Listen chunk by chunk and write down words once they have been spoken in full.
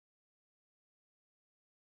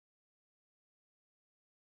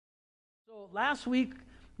So last week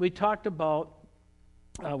we talked about,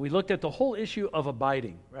 we looked at the whole issue of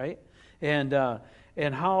abiding, right? And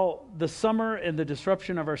how the summer and the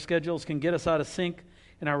disruption of our schedules can get us out of sync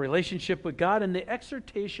in our relationship with God. And the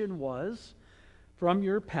exhortation was from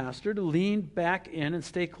your pastor to lean back in and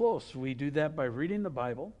stay close. We do that by reading the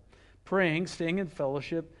Bible, praying, staying in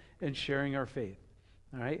fellowship, and sharing our faith.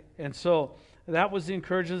 All right? And so that was the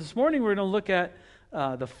encouragement. This morning we're going to look at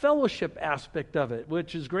the fellowship aspect of it,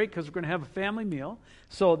 which is great because we're going to have a family meal.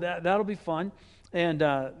 So that'll be fun. And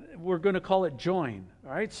we're going to call it Join.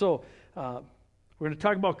 All right? So we're going to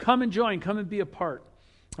talk about come and join, come and be a part.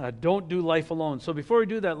 Don't do life alone. So before we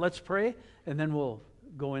do that, let's pray, and then we'll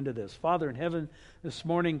go into this. Father in heaven, this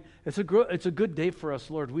morning, it's a good day for us,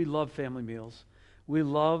 Lord. We love family meals. We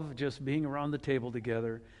love just being around the table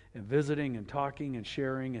together and visiting and talking and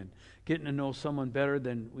sharing and getting to know someone better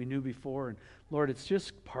than we knew before. And Lord, it's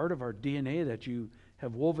just part of our DNA that you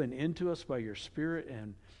have woven into us by your Spirit,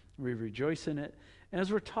 and we rejoice in it.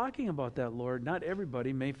 As we're talking about that, Lord, not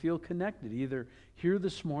everybody may feel connected, either here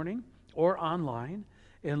this morning or online.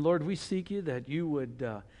 And Lord, we seek you that you would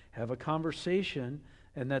have a conversation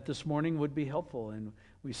and that this morning would be helpful. And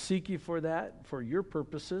we seek you for that, for your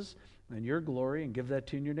purposes and your glory, and give that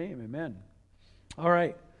to you in your name. Amen. All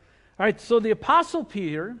right, so the Apostle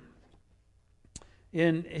Peter,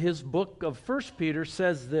 in his book of 1 Peter,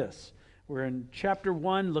 says this. We're in chapter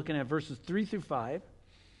 1, looking at verses 3 through 5.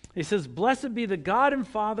 He says, "Blessed be the God and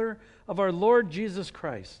Father of our Lord Jesus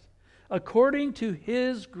Christ, according to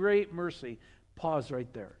his great mercy." Pause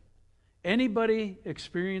right there. Anybody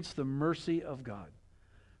experience the mercy of God?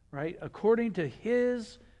 Right? According to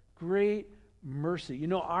his great mercy. You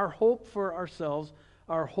know, our hope for ourselves,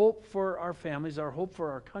 our hope for our families, our hope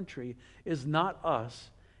for our country is not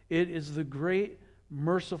us. It is the great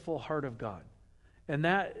merciful heart of God. And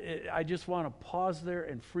that, I just want to pause there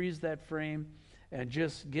and freeze that frame and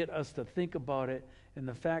just get us to think about it, and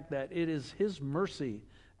the fact that it is his mercy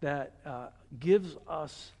that gives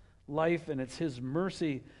us life, and it's his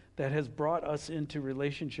mercy that has brought us into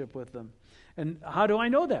relationship with them. And how do I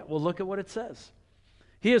know that? Well, look at what it says.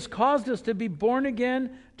 He has caused us to be born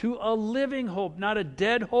again to a living hope, not a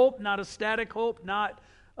dead hope, not a static hope, not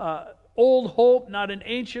old hope, not an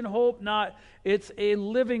ancient hope, it's a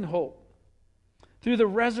living hope. Through the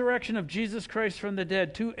resurrection of Jesus Christ from the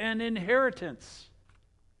dead, to an inheritance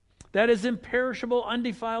that is imperishable,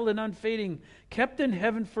 undefiled, and unfading, kept in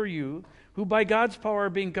heaven for you, who by God's power are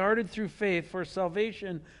being guarded through faith for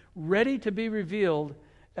salvation, ready to be revealed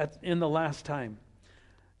in the last time.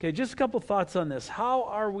 Okay, just a couple thoughts on this. How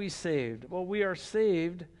are we saved? Well, we are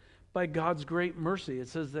saved by God's great mercy. It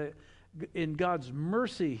says that in God's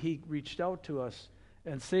mercy, he reached out to us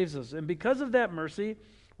and saves us. And because of that mercy,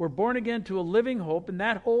 we're born again to a living hope, and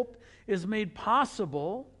that hope is made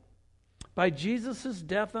possible by Jesus'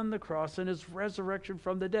 death on the cross and his resurrection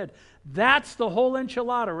from the dead. That's the whole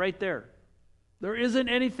enchilada right there. There isn't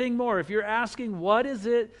anything more. If you're asking what is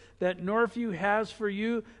it that Northview has for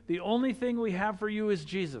you, the only thing we have for you is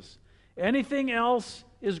Jesus. Anything else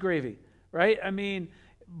is gravy, right? I mean,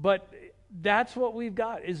 but that's what we've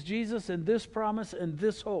got, is Jesus and this promise and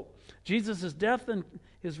this hope. Jesus' death and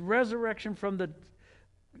his resurrection from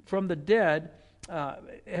the dead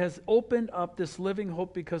has opened up this living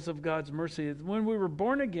hope because of God's mercy. When we were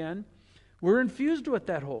born again, we're infused with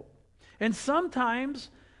that hope. And sometimes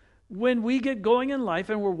when we get going in life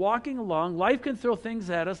and we're walking along, life can throw things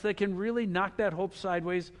at us that can really knock that hope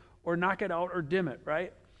sideways or knock it out or dim it,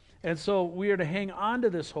 right? And so we are to hang on to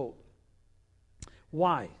this hope.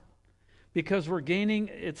 Why? Because we're gaining,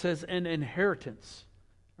 it says, an inheritance,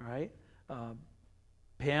 right?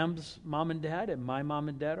 Pam's mom and dad and my mom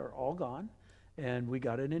and dad are all gone, and we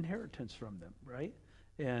got an inheritance from them, right?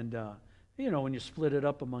 And, when you split it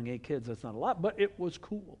up among 8 kids, that's not a lot, but it was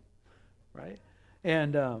cool, right?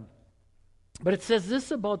 And but it says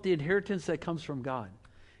this about the inheritance that comes from God.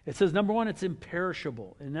 It says, number one, it's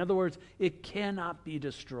imperishable. In other words, it cannot be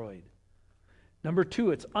destroyed. Number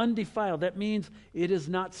two, it's undefiled. That means it is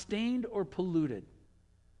not stained or polluted.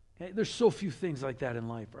 Okay? There's so few things like that in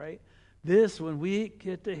life, right? This, when we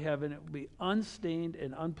get to heaven, it will be unstained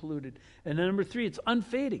and unpolluted. And then number three, it's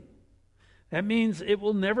unfading. That means it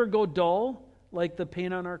will never go dull like the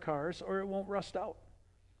paint on our cars, or it won't rust out.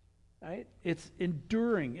 Right? It's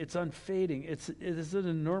enduring, it's unfading, it is an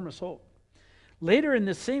enormous hope. Later in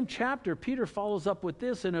this same chapter, Peter follows up with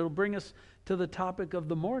this, and it'll bring us to the topic of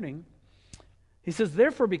the morning. He says,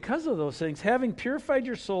 therefore, because of those things, having purified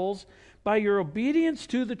your souls by your obedience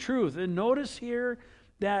to the truth. And notice here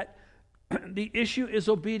that the issue is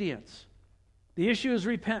obedience. The issue is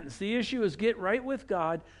repentance. The issue is get right with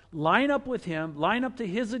God, line up with Him, line up to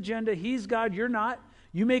His agenda. He's God, you're not.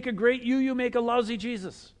 You make a great you make a lousy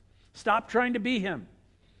Jesus. Stop trying to be Him.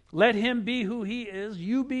 Let Him be who He is.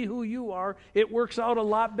 You be who you are. It works out a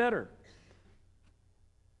lot better.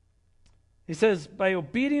 He says, by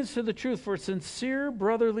obedience to the truth for sincere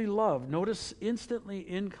brotherly love. Notice instantly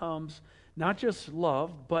in comes not just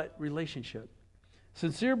love, but relationship.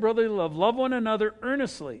 Sincere brotherly love. Love one another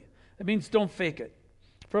earnestly. That means don't fake it.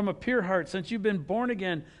 From a pure heart, since you've been born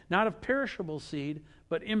again, not of perishable seed,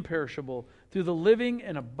 but imperishable, through the living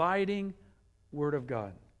and abiding Word of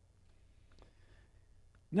God.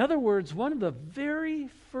 In other words, one of the very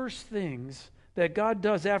first things that God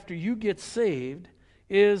does after you get saved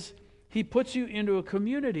is He puts you into a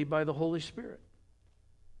community by the Holy Spirit.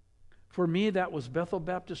 For me, that was Bethel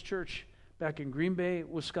Baptist Church back in Green Bay,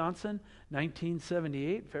 Wisconsin,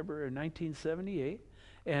 1978, February of 1978.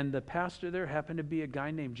 And the pastor there happened to be a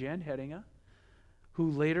guy named Jan Hedinga,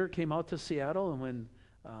 who later came out to Seattle. And when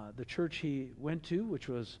the church he went to, which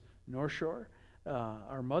was North Shore,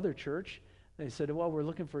 our mother church, they said, well, we're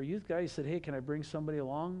looking for a youth guy. He said, hey, can I bring somebody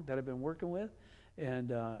along that I've been working with?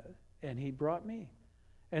 And he brought me.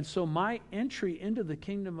 And so my entry into the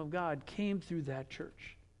kingdom of God came through that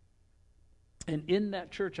church. And in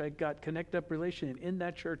that church, I got Connect Up Relation. And in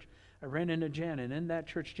that church, I ran into Jan. And in that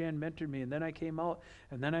church, Jan mentored me. And then I came out.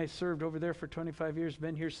 And then I served over there for 25 years.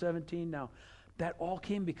 Been here 17 now. That all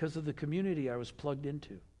came because of the community I was plugged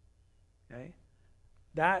into. Okay?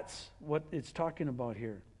 That's what it's talking about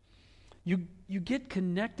here. You get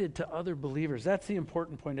connected to other believers. That's the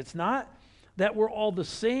important point. It's not that we're all the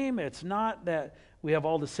same. It's not that we have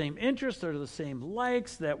all the same interests or the same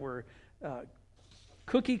likes, that we're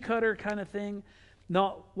cookie cutter kind of thing.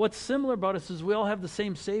 No, what's similar about us is we all have the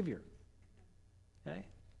same Savior. Okay?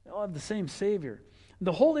 We all have the same Savior.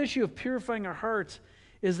 The whole issue of purifying our hearts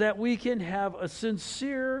is that we can have a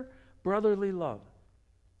sincere brotherly love.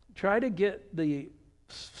 Try to get the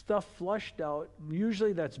stuff flushed out.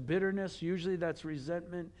 Usually that's bitterness. Usually that's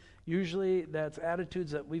resentment. Usually that's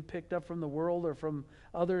attitudes that we picked up from the world or from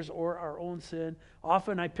others or our own sin.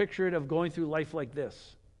 Often I picture it of going through life like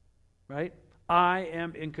this, right? I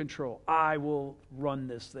am in control. I will run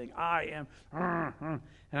this thing. I am.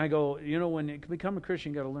 And I go, when you become a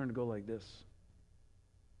Christian, you got to learn to go like this.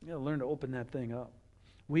 You got to learn to open that thing up.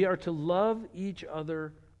 We are to love each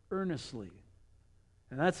other earnestly.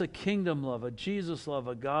 And that's a kingdom love, a Jesus love,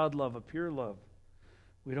 a God love, a pure love.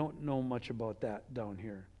 We don't know much about that down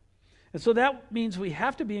here. And so that means we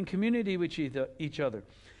have to be in community with each other.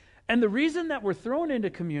 And the reason that we're thrown into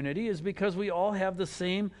community is because we all have the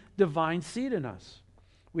same divine seed in us.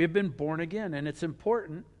 We have been born again, and it's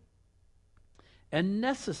important and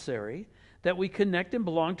necessary that we connect and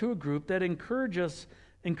belong to a group that encourages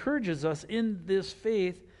us in this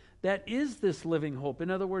faith that is this living hope.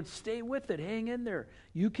 In other words, stay with it. Hang in there.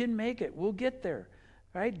 You can make it. We'll get there.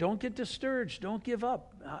 Right? Don't get discouraged. Don't give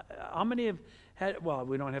up. How many have had, well,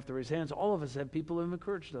 we don't have to raise hands. All of us have people who have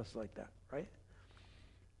encouraged us like that, right?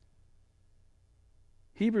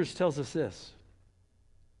 Hebrews tells us this.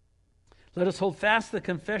 Let us hold fast the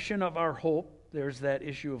confession of our hope. There's that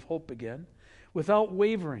issue of hope again. Without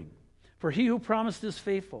wavering. For he who promised is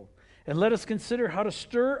faithful. And let us consider how to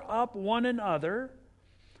stir up one another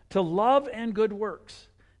to love and good works.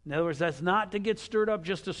 In other words, that's not to get stirred up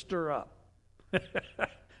just to stir up.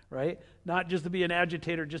 Right? Not just to be an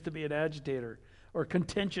agitator, just to be an agitator. Or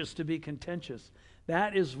contentious to be contentious.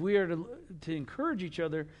 That is, we are to encourage each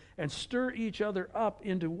other and stir each other up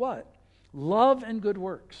into what? Love and good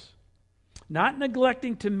works. Not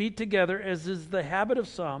neglecting to meet together, as is the habit of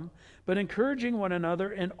some, but encouraging one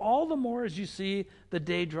another, and all the more as you see the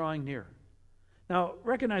day drawing near. Now,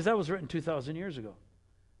 recognize that was written 2,000 years ago.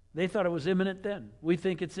 They thought it was imminent then. We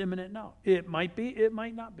think it's imminent now. It might be, it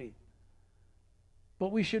might not be.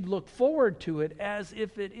 But we should look forward to it as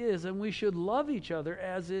if it is, and we should love each other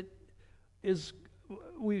as it is.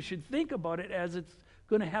 We should think about it as it's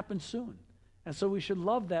going to happen soon. And so we should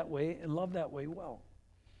love that way and love that way well.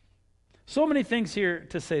 So many things here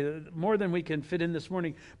to say, more than we can fit in this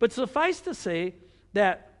morning. But suffice to say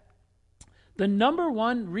that the number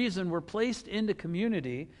one reason we're placed into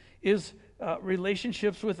community is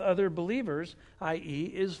relationships with other believers,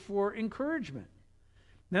 i.e., is for encouragement.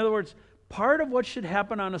 In other words, part of what should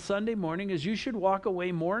happen on a Sunday morning is you should walk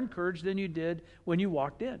away more encouraged than you did when you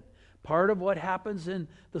walked in. Part of what happens in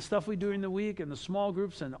the stuff we do in the week and the small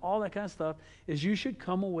groups and all that kind of stuff is you should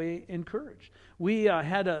come away encouraged. We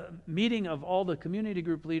had a meeting of all the community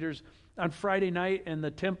group leaders on Friday night, and the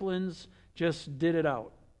Templins just did it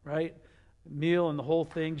out, right? Meal and the whole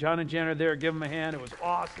thing. John and Jan are there. Give them a hand. It was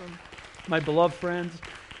awesome. my beloved friends.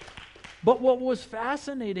 But what was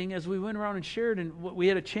fascinating as we went around and shared, and we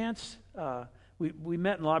had a chance, we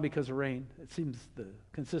met in the lobby because of rain. It seems the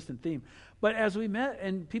consistent theme. But as we met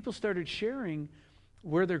and people started sharing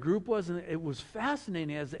where their group was, and it was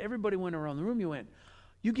fascinating as everybody went around the room,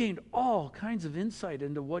 you gained all kinds of insight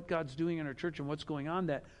into what God's doing in our church and what's going on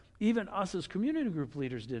that even us as community group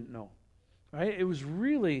leaders didn't know. Right? It was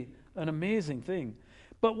really an amazing thing.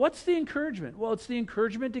 But what's the encouragement? Well, it's the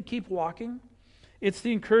encouragement to keep walking. It's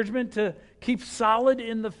the encouragement to keep solid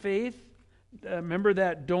in the faith. Remember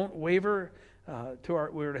that don't waver.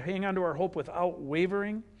 We're to hang on to our hope without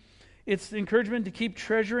wavering. It's the encouragement to keep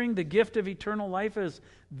treasuring the gift of eternal life as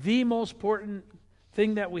the most important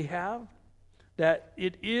thing that we have, that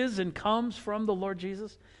it is and comes from the Lord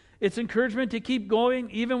Jesus. It's encouragement to keep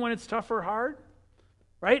going even when it's tough or hard,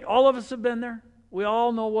 right? All of us have been there. We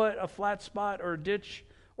all know what a flat spot or a ditch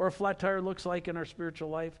or a flat tire looks like in our spiritual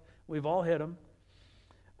life. We've all hit them.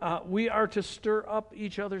 We are to stir up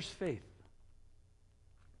each other's faith.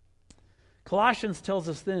 Colossians tells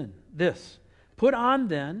us then this: put on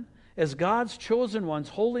then, as God's chosen ones,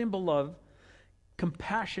 holy and beloved,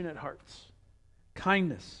 compassionate hearts,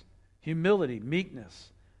 kindness, humility,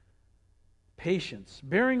 meekness, patience,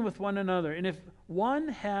 bearing with one another. And if one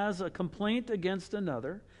has a complaint against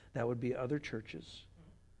another, that would be other churches,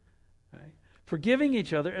 right? Forgiving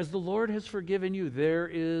each other as the Lord has forgiven you. There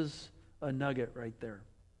is a nugget right there.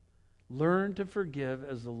 Learn to forgive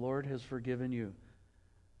as the Lord has forgiven you.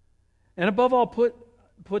 And above all, put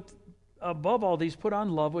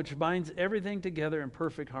on love, which binds everything together in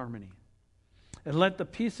perfect harmony. And let the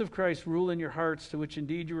peace of Christ rule in your hearts, to which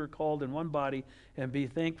indeed you were called in one body, and be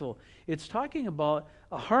thankful. It's talking about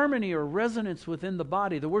a harmony or resonance within the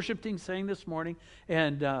body. The worship team sang this morning,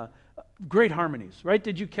 and great harmonies, right?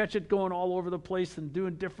 Did you catch it going all over the place and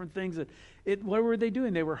doing different things? What were they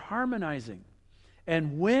doing? They were harmonizing.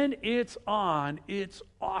 And when it's on, it's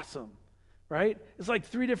awesome, right? It's like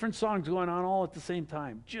 3 different songs going on all at the same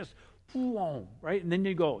time. Just, boom, right? And then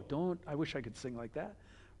you go, I wish I could sing like that,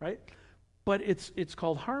 right? But it's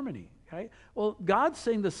called harmony, right? Well, God's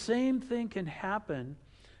saying the same thing can happen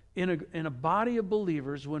in a body of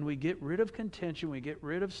believers when we get rid of contention, we get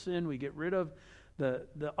rid of sin, we get rid of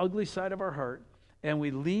the ugly side of our heart, and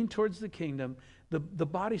we lean towards the kingdom. The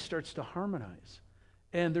body starts to harmonize.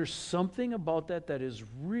 And there's something about that is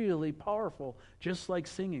really powerful, just like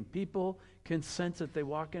singing. People can sense it. They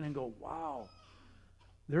walk in and go, wow,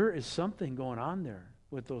 there is something going on there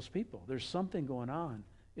with those people. There's something going on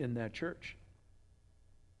in that church.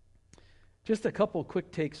 Just a couple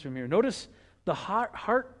quick takes from here. Notice the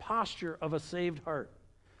heart posture of a saved heart.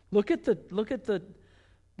 Look at the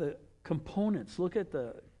components. Look at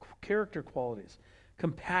the character qualities.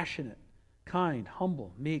 Compassionate, kind,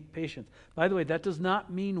 humble, meek, patient. By the way, that does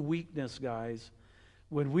not mean weakness, guys.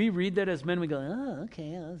 When we read that as men, we go, oh,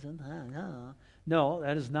 okay. No,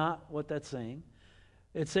 that is not what that's saying.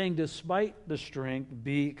 It's saying, despite the strength,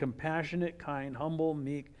 be compassionate, kind, humble,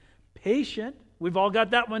 meek, patient. We've all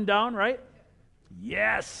got that one down, right?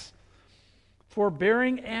 Yes.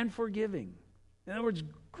 Forbearing and forgiving. In other words,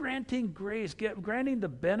 granting grace, granting the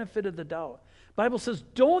benefit of the doubt. Bible says,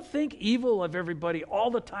 don't think evil of everybody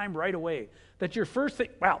all the time right away. That your first thing,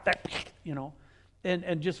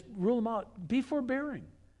 and just rule them out. Be forbearing.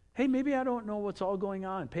 Hey, maybe I don't know what's all going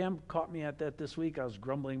on. Pam caught me at that this week. I was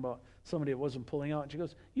grumbling about somebody that wasn't pulling out. And she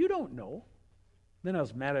goes, you don't know. Then I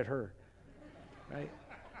was mad at her. Right?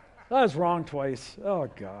 I was wrong twice. Oh,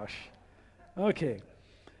 gosh. Okay.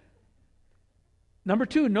 Number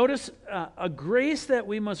 2, notice a grace that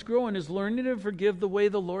we must grow in is learning to forgive the way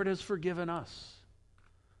the Lord has forgiven us.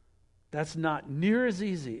 That's not near as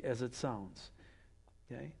easy as it sounds.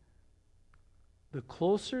 Okay? The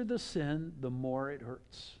closer the sin, the more it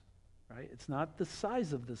hurts. Right? It's not the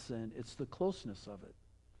size of the sin, it's the closeness of it.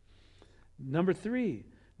 Number 3,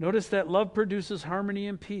 notice that love produces harmony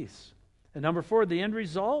and peace. And number 4, the end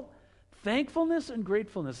result, thankfulness and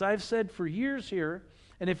gratefulness. I've said for years here,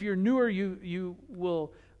 and if you're newer, you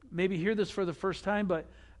will maybe hear this for the first time, but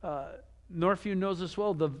Northview knows this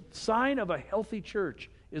well. The sign of a healthy church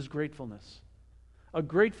is gratefulness. A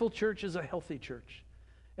grateful church is a healthy church.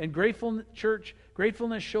 And gratefulness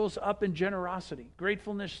shows up in generosity.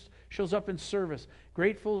 Gratefulness shows up in service.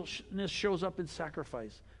 Gratefulness shows up in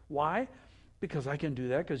sacrifice. Why? Because I can do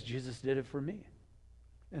that because Jesus did it for me.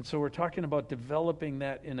 And so we're talking about developing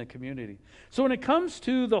that in a community. So when it comes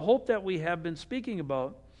to the hope that we have been speaking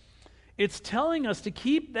about, it's telling us to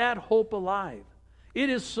keep that hope alive. It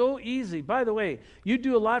is so easy. By the way, you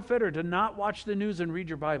do a lot better to not watch the news and read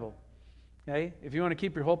your Bible. Okay? If you want to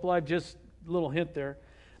keep your hope alive, just a little hint there.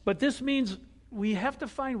 But this means we have to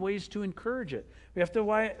find ways to encourage it. We have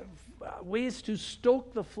to ways to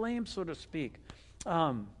stoke the flame, so to speak.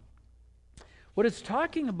 What it's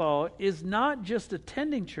talking about is not just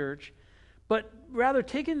attending church, but rather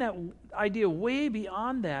taking that idea way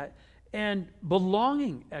beyond that and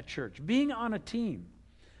belonging at church, being on a team.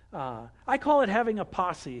 I call it having a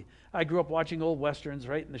posse. I grew up watching old westerns,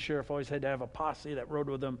 right? And the sheriff always had to have a posse that rode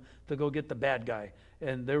with him to go get the bad guy.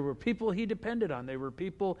 And there were people he depended on. They were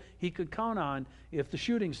people he could count on. If the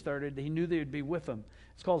shooting started, he knew they would be with him.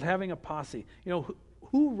 It's called having a posse. You know,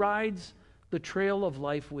 who rides the trail of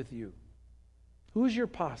life with you? Who's your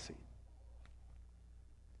posse?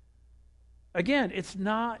 Again, it's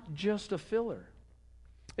not just a filler.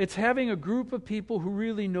 It's having a group of people who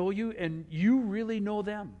really know you and you really know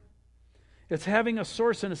them. It's having a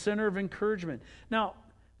source and a center of encouragement. Now,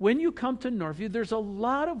 when you come to Northview, there's a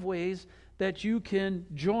lot of ways that you can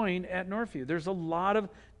join at Northview. There's a lot of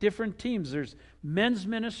different teams. There's men's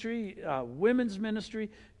ministry, women's ministry,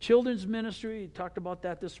 children's ministry. Talked about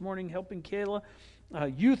that this morning, helping Kayla.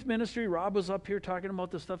 Youth ministry. Rob was up here talking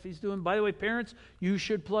about the stuff he's doing. By the way, parents, you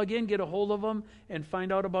should plug in, get a hold of him, and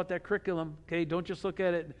find out about that curriculum. Okay, don't just look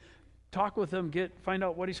at it. Talk with him. Find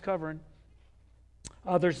out what he's covering.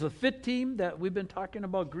 There's the fit team that we've been talking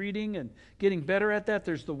about, greeting and getting better at that.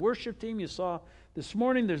 There's the worship team you saw this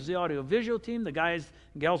morning. There's the audio-visual team, the guys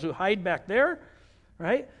and gals who hide back there,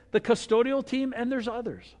 right? The custodial team, and there's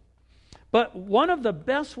others. But one of the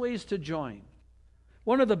best ways to join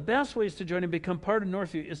and become part of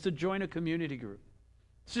Northview is to join a community group.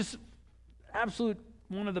 It's just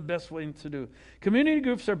one of the best ways to do. Community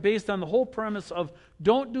groups are based on the whole premise of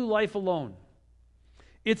don't do life alone.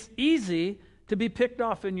 It's easy to be picked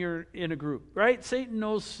off in a group, right? Satan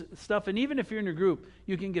knows stuff, and even if you're in a group,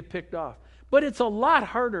 you can get picked off. But it's a lot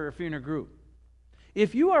harder if you're in a group.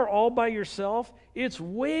 If you are all by yourself, it's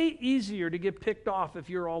way easier to get picked off if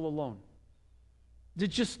you're all alone. It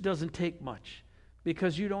just doesn't take much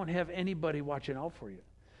because you don't have anybody watching out for you.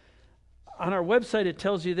 On our website, it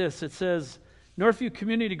tells you this. It says, Northview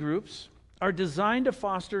community groups are designed to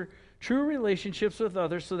foster true relationships with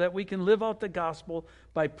others so that we can live out the gospel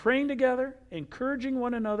by praying together, encouraging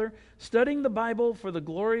one another, studying the Bible for the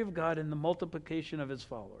glory of God and the multiplication of his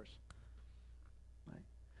followers. Right?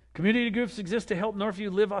 Community groups exist to help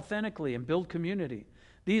Northview live authentically and build community.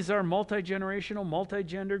 These are multi-generational,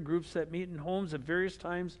 multi-gender groups that meet in homes at various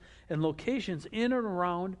times and locations in and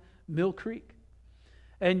around Mill Creek.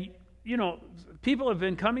 And, you know, people have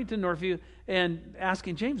been coming to Northview and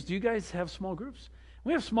asking, James, do you guys have small groups?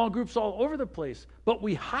 We have small groups all over the place, but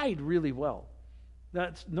we hide really well.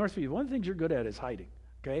 That's Northview. One of the things you're good at is hiding,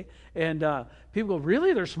 okay? And people go,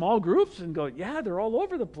 really? They're small groups? And go, yeah, they're all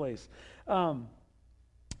over the place. Pam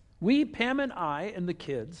and I and the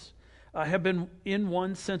kids have been in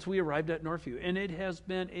one since we arrived at Northview, and it has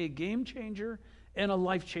been a game changer and a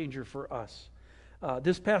life changer for us.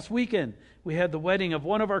 This past weekend, we had the wedding of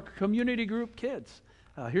one of our community group kids.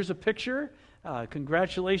 Here's a picture.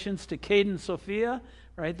 Congratulations to Caden and Sophia,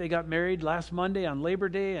 right? They got married last Monday on Labor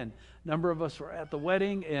Day, and a number of us were at the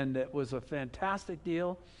wedding, and it was a fantastic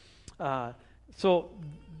deal. So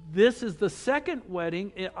this is the second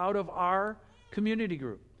wedding out of our community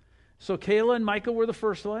group. So Kayla and Micah were the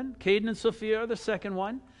first one. Caden and Sophia are the second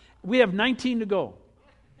one. We have 19 to go, all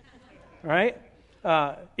right?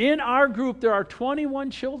 In our group, there are 21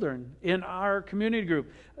 children in our community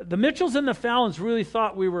group. The Mitchells and the Fallons really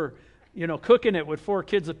thought we were, cooking it with 4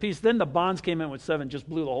 kids apiece. Then the Bonds came in with 7, just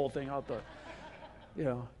blew the whole thing out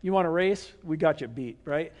you want to race? We got you beat,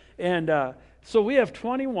 right? And so we have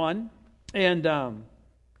 21, and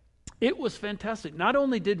it was fantastic. Not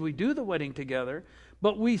only did we do the wedding together,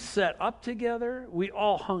 but we set up together. We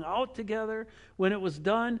all hung out together. When it was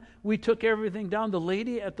done, we took everything down. The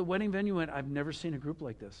lady at the wedding venue went, I've never seen a group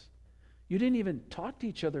like this. You didn't even talk to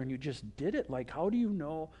each other, and you just did it. Like, how do you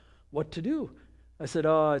know what to do? I said,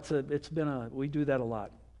 we do that a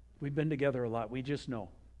lot. We've been together a lot. We just know.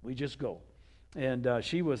 We just go. And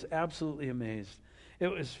she was absolutely amazed. It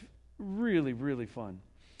was really, really fun.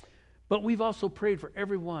 But we've also prayed for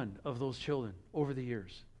every one of those children over the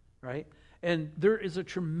years, right? And there is a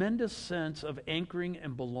tremendous sense of anchoring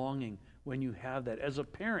and belonging when you have that. As a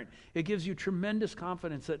parent, it gives you tremendous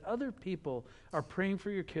confidence that other people are praying for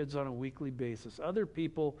your kids on a weekly basis. Other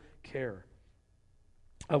people care.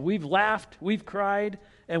 We've laughed, we've cried,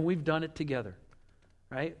 and we've done it together,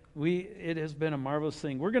 right? It has been a marvelous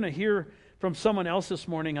thing. We're going to hear from someone else this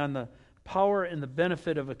morning on the power and the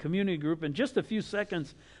benefit of a community group. In just a few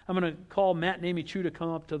seconds, I'm going to call Matt and Amy Chu to come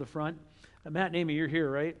up to the front. Matt and Amy, you're here,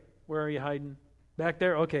 right? Where are you hiding? Back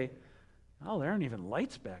there? Okay. Oh, there aren't even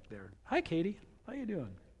lights back there. Hi, Katie. How you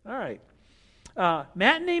doing? All right.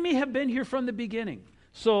 Matt and Amy have been here from the beginning.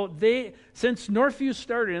 So since Northview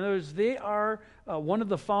started, in other words, they are one of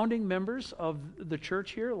the founding members of the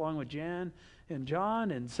church here, along with Jan and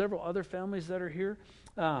John and several other families that are here.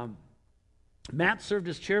 Matt served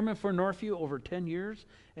as chairman for Northview over 10 years,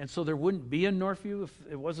 and so there wouldn't be a Northview if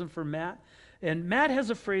it wasn't for Matt. And Matt has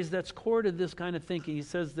a phrase that's core to this kind of thinking. He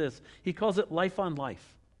says this. He calls it life on life.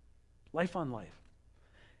 Life on life.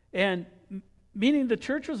 And meaning the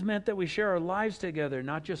church was meant that we share our lives together,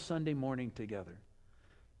 not just Sunday morning together.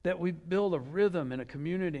 That we build a rhythm and a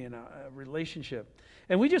community and a relationship.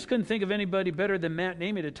 And we just couldn't think of anybody better than Matt and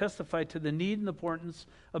Amy to testify to the need and the importance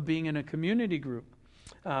of being in a community group.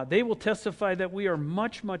 They will testify that we are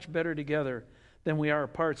much, much better together than we are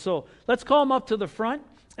apart. So let's call them up to the front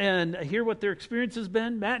and hear what their experience has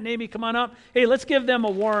been. Matt and Amy, come on up. Hey, let's give them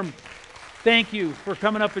a warm thank you for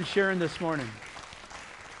coming up and sharing this morning.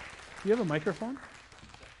 Do you have a microphone?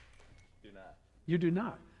 Do not. You do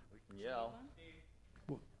not. We can yell.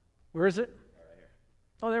 Where is it? Right here.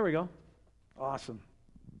 Oh, there we go. Awesome.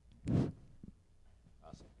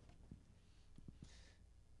 Awesome.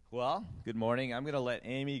 Well, good morning. I'm going to let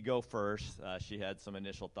Amy go first. She had some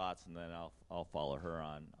initial thoughts, and then I'll follow her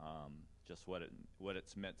on just what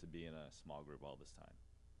it's meant to be in a small group all this time.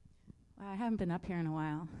 Well, I haven't been up here in a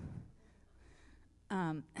while.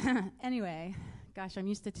 Anyway, gosh, I'm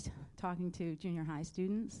used to talking to junior high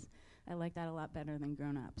students. I like that a lot better than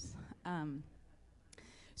grown-ups.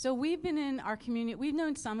 So we've been in our community. We've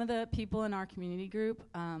known some of the people in our community group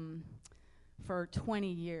for 20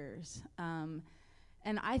 years.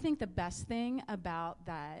 And I think the best thing about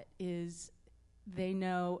that is they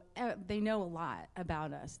know a lot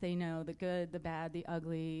about us. They know the good, the bad, the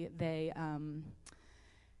ugly.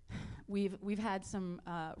 We've had some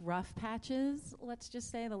rough patches, let's just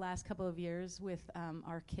say, the last couple of years with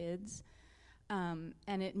our kids. And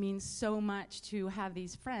it means so much to have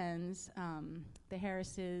these friends, the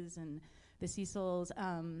Harrises and the Cecils,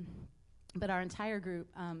 but our entire group,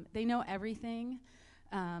 they know everything,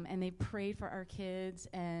 and they pray for our kids,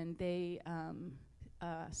 and they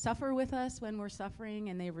suffer with us when we're suffering,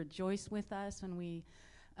 and they rejoice with us when we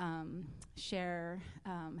share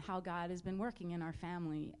how God has been working in our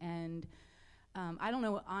family. And I don't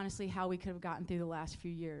know, honestly, how we could have gotten through the last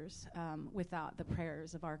few years without the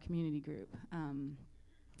prayers of our community group.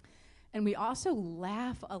 And we also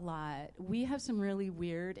laugh a lot. We have some really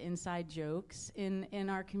weird inside jokes in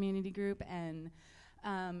our community group, and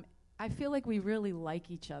I feel like we really like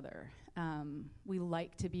each other. We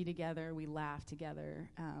like to be together. We laugh together.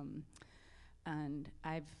 And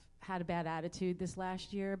I've had a bad attitude this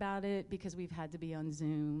last year about it because we've had to be on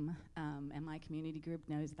Zoom, and my community group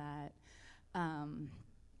knows that.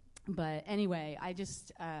 But anyway,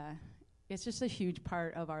 it's just a huge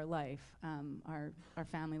part of our life, our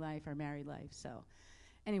family life, our married life. So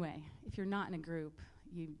anyway, if you're not in a group,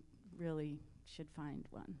 you really should find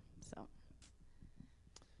one. So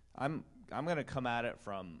I'm going to come at it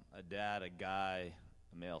from a dad, a guy,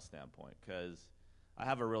 a male standpoint, because I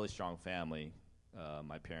have a really strong family,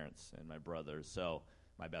 my parents and my brothers. So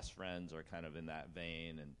my best friends are kind of in that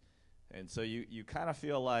vein, and so you kind of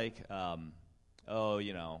feel like,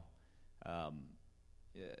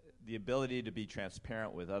 the ability to be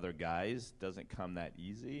transparent with other guys doesn't come that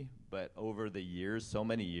easy, but over the years, so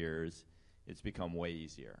many years, it's become way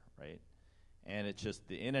easier, right? And it's just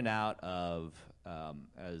the in and out of,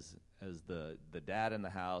 as the dad in the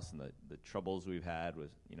house and the troubles we've had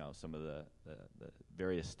with, some of the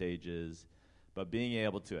various stages, but being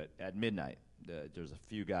able to, at midnight, there's a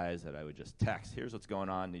few guys that I would just text, here's what's going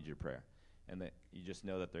on, need your prayer. And that you just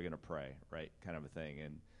know that they're going to pray, right, kind of a thing.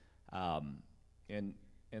 And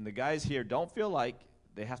the guys here don't feel like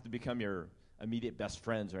they have to become your immediate best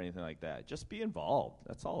friends or anything like that. Just be involved.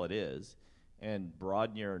 That's all it is. And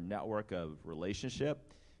broaden your network of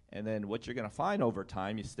relationship. And then what you're going to find over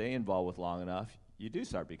time, you stay involved with long enough, you do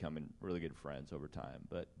start becoming really good friends over time.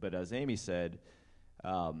 But as Amy said,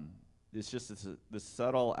 it's just this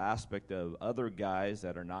subtle aspect of other guys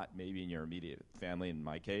that are not maybe in your immediate family, in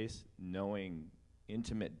my case, knowing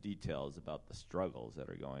intimate details about the struggles that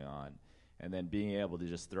are going on, and then being able to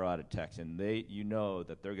just throw out a text, and you know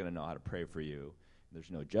that they're going to know how to pray for you.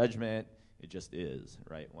 There's no judgment. It just is,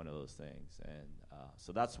 right, one of those things. And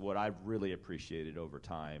so that's what I've really appreciated over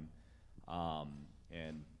time.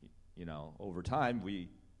 And, over time, we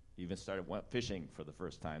even went fishing for the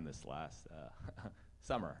first time this last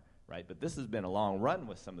summer. Right, but this has been a long run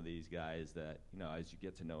with some of these guys that, as you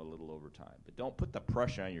get to know a little over time. But don't put the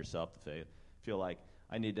pressure on yourself to feel like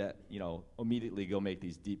I need to, immediately go make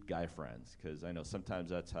these deep guy friends, because I know sometimes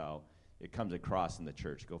that's how it comes across in the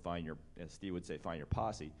church. Go find as Steve would say, find your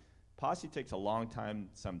posse. posse takes a long time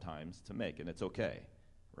sometimes to make, and it's okay,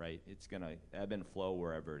 right? It's going to ebb and flow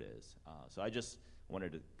wherever it is. So I just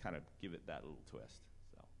wanted to kind of give it that little twist.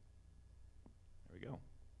 So there we go.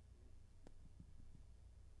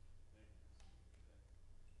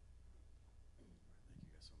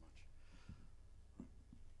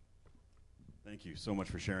 Thank you so much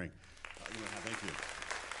for sharing. Thank you.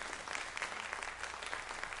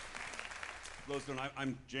 For those who don't know,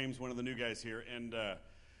 I'm James, one of the new guys here, and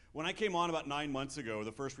when I came on about 9 months ago,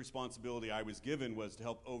 the first responsibility I was given was to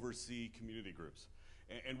help oversee community groups.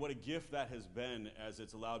 And what a gift that has been, as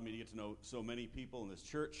it's allowed me to get to know so many people in this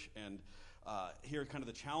church and hear kind of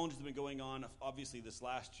the challenges that have been going on. Obviously, this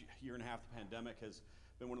last year and a half, the pandemic has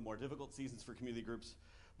been one of the more difficult seasons for community groups.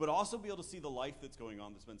 But also be able to see the life that's going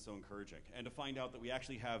on that's been so encouraging. And to find out that we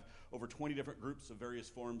actually have over 20 different groups of various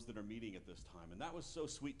forms that are meeting at this time. And that was so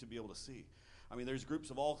sweet to be able to see. I mean, there's groups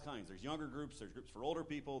of all kinds. There's younger groups, there's groups for older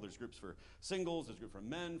people, there's groups for singles, there's groups for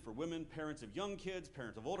men, for women, parents of young kids,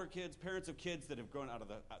 parents of older kids, parents of kids that have grown out of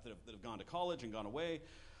that have gone to college and gone away.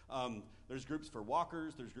 There's groups for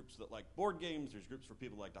walkers, there's groups that like board games, there's groups for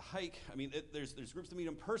people who like to hike. I mean, there's groups that meet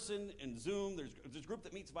in person, in Zoom, there's a group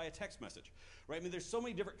that meets via text message, right? I mean, there's so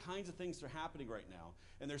many different kinds of things that are happening right now,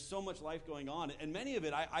 and there's so much life going on, and many of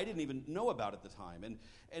it I didn't even know about at the time.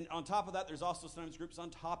 And on top of that, there's also sometimes groups on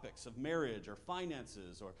topics of marriage or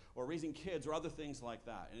finances or raising kids or other things like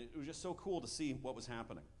that, and it was just so cool to see what was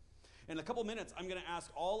happening. In a couple minutes, I'm going to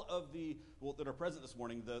ask all of the, that are present this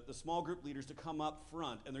morning, the small group leaders to come up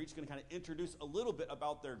front, and they're each going to kind of introduce a little bit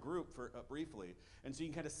about their group for briefly, and so you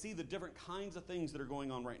can kind of see the different kinds of things that are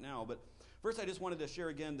going on right now. But first, I just wanted to share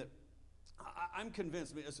again that I'm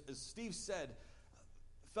convinced, I mean, as Steve said,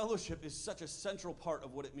 fellowship is such a central part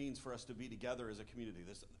of what it means for us to be together as a community.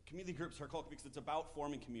 This community groups are called because it's about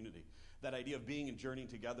forming community, that idea of being and journeying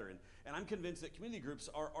together. And I'm convinced that community groups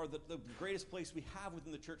are the greatest place we have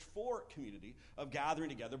within the church for community, of gathering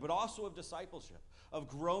together, but also of discipleship, of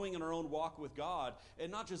growing in our own walk with God. And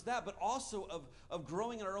not just that, but also of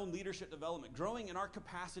growing in our own leadership development, growing in our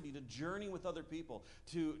capacity to journey with other people,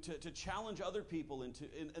 to challenge other people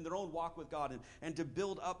in their own walk with God, and to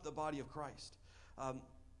build up the body of Christ.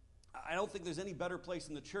 I don't think there's any better place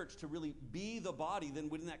in the church to really be the body than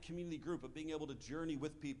within that community group, of being able to journey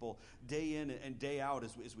with people day in and day out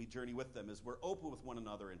as we journey with them, as we're open with one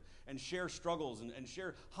another and share struggles and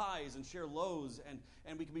share highs and share lows,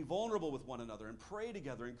 and we can be vulnerable with one another and pray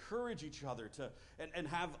together, encourage each other and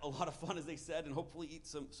have a lot of fun, as they said, and hopefully eat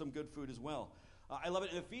some good food as well. I love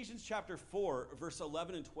it. In Ephesians chapter 4, verse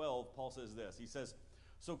 11 and 12, Paul says this. He says,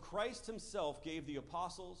 "So Christ himself gave the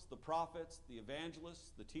apostles, the prophets, the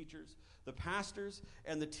evangelists, the teachers, the pastors,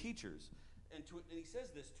 and the teachers." And he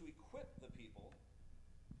says this, to equip the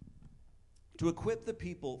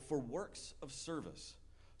people for works of service,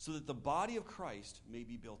 so that the body of Christ may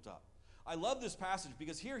be built up. I love this passage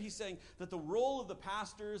because here he's saying that the role of the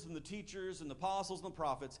pastors and the teachers and the apostles and the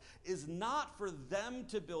prophets is not for them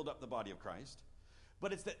to build up the body of Christ,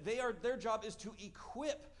 but it's that their job is to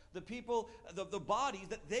equip the people, the bodies,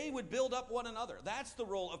 that they would build up one another. That's the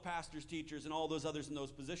role of pastors, teachers, and all those others in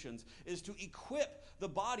those positions, is to equip the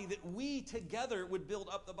body, that we together would build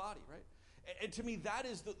up the body, right? And to me, that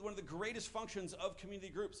is one of the greatest functions of community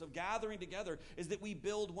groups, of gathering together, is that we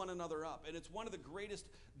build one another up. And it's one of the greatest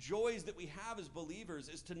joys that we have as believers,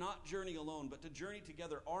 is to not journey alone, but to journey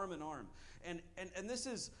together arm in arm. And this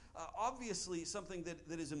is obviously something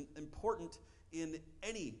that is important in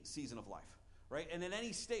any season of life, right? And in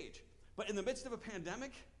any stage. But in the midst of a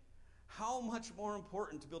pandemic, how much more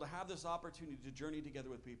important to be able to have this opportunity to journey together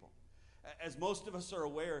with people. As most of us are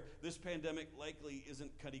aware, this pandemic likely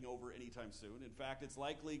isn't cutting over anytime soon. In fact, it's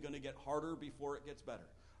likely going to get harder before it gets better,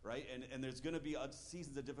 right? And there's going to be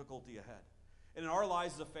seasons of difficulty ahead. And in our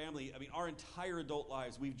lives as a family, I mean, our entire adult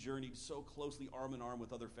lives, we've journeyed so closely arm in arm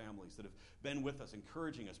with other families that have been with us,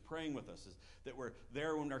 encouraging us, praying with us, that were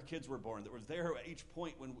there when our kids were born, that were there at each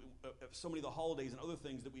point when so many of the holidays and other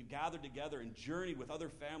things, that we've gathered together and journeyed with other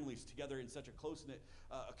families together in such a close-knit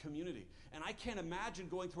community. And I can't imagine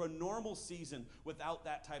going through a normal season without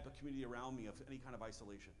that type of community around me, of any kind of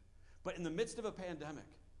isolation. But in the midst of a pandemic,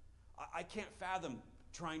 I can't fathom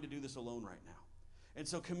trying to do this alone right now. And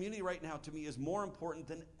so community right now, to me, is more important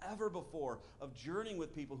than ever before, of journeying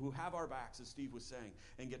with people who have our backs, as Steve was saying,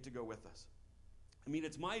 and get to go with us. I mean,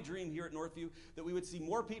 it's my dream here at Northview that we would see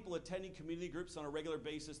more people attending community groups on a regular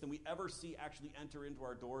basis than we ever see actually enter into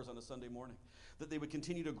our doors on a Sunday morning, that they would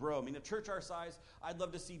continue to grow. I mean, a church our size, I'd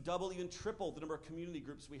love to see double, even triple the number of community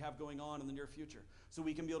groups we have going on in the near future, so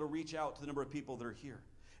we can be able to reach out to the number of people that are here.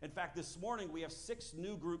 In fact, this morning we have 6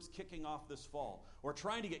 new groups kicking off this fall, or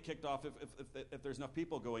trying to get kicked off if there's enough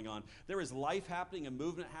people going on. There is life happening and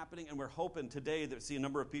movement happening, and we're hoping today to see a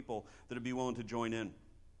number of people that would be willing to join in.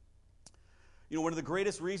 You know, one of the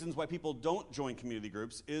greatest reasons why people don't join community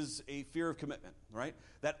groups is a fear of commitment, right?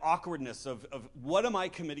 That awkwardness of what am I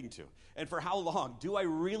committing to? And for how long? Do I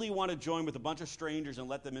really want to join with a bunch of strangers and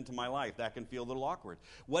let them into my life? That can feel a little awkward.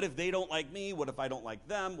 What if they don't like me? What if I don't like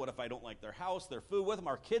them? What if I don't like their house, their food? What if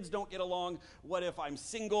our kids don't get along? What if I'm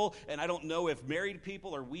single and I don't know if married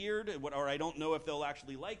people are weird, or I don't know if they'll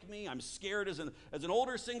actually like me? I'm scared as an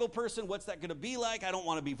older single person. What's that going to be like? I don't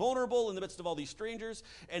want to be vulnerable in the midst of all these strangers.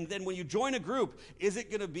 And then when you join a group, is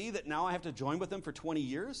it going to be that now I have to join with them for 20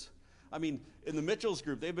 years? I mean, in the Mitchells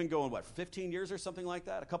group, they've been going, 15 years or something like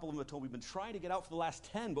that? A couple of them have told me we've been trying to get out for the last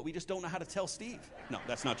 10, but we just don't know how to tell Steve. No,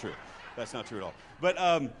 that's not true. That's not true at all. But,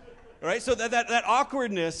 all right, so that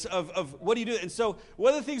awkwardness of what do you do? And so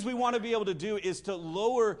one of the things we want to be able to do is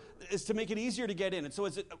to make it easier to get in. And so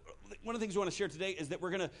one of the things we want to share today is that we're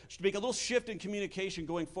going to make a little shift in communication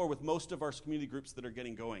going forward with most of our community groups that are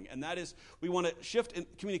getting going. And that is, we want to shift in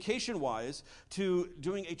communication-wise to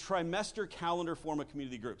doing a trimester calendar form of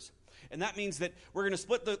community groups. And that means that we're going to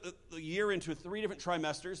split the year into 3 different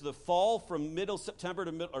trimesters: the fall from middle September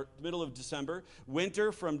to middle of December,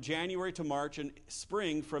 winter from January to March, and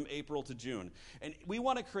spring from April to June. And we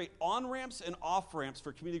want to create on-ramps and off-ramps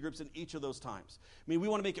for community groups in each of those times. I mean, we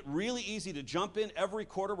want to make it really easy to jump in every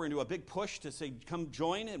quarter. We're going to do a big push to say, come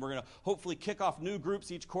join, and we're going to hopefully kick off new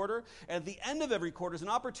groups each quarter. And at the end of every quarter is an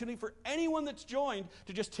opportunity for anyone that's joined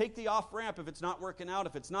to just take the off-ramp if it's not working out,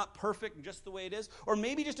 if it's not perfect, just the way it is, or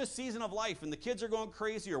maybe just a season of life and the kids are going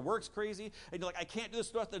crazy or work's crazy and you're like, I can't do this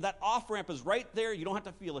stuff. That off-ramp is right there. You don't have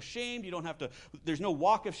to feel ashamed. There's no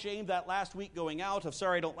walk of shame that last week going out of,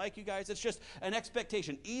 sorry, I don't like you guys. It's just an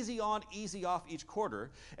expectation. Easy on, easy off each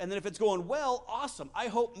quarter. And then if it's going well, awesome. I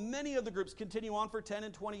hope many of the groups continue on for 10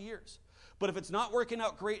 and 20 years. But if it's not working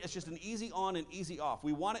out great, it's just an easy on and easy off.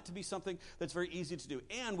 We want it to be something that's very easy to do.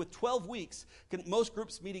 And with 12 weeks, most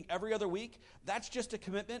groups meeting every other week, that's just a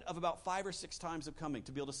commitment of about 5 or 6 times of coming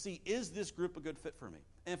to be able to see, is this group a good fit for me?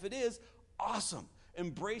 And if it is, awesome.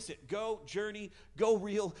 Embrace it. Go journey, go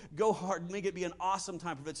real, go hard, make it be an awesome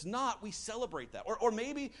time. If it's not, we celebrate that. Or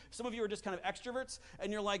maybe some of you are just kind of extroverts and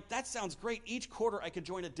you're like, that sounds great. Each quarter I could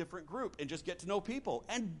join a different group and just get to know people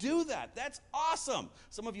and do that. That's awesome.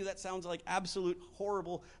 Some of you, that sounds like absolute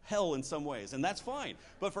horrible hell in some ways, and that's fine.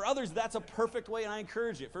 But for others, that's a perfect way, and I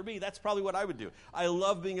encourage it. For me, that's probably what I would do. I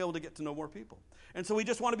love being able to get to know more people. And so we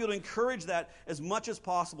just want to be able to encourage that as much as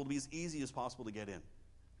possible, to be as easy as possible to get in.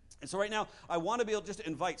 And so right now, I want to be able just to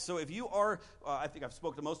invite. So if you are, I think I've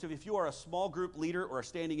spoken to most of you, if you are a small group leader or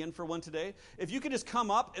standing in for one today, if you could just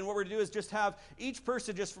come up, and what we're going to do is just have each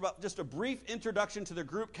person just a brief introduction to their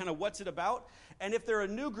group, kind of what's it about. And if they're a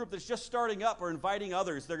new group that's just starting up or inviting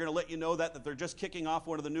others, they're going to let you know that they're just kicking off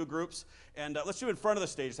one of the new groups. And let's do it in front of the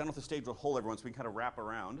stage. I don't know if the stage will hold everyone, so we can kind of wrap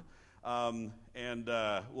around. We'll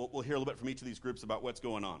hear a little bit from each of these groups about what's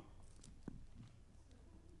going on.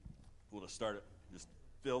 We'll just start it.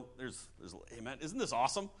 Phil, there's amen. Isn't this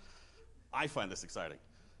awesome? I find this exciting.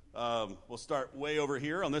 We'll start way over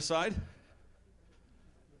here on this side.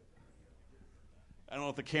 I don't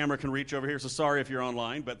know if the camera can reach over here, so sorry if you're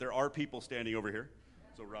online, but there are people standing over here.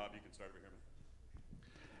 So, Rob, you can start over here.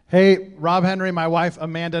 Hey, Rob Henry, my wife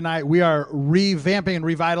Amanda and I, we are revamping and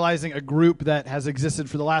revitalizing a group that has existed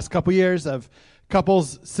for the last couple years of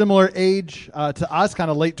couples similar age to us,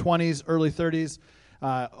 kind of late 20s, early 30s.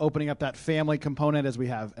 Opening up that family component as we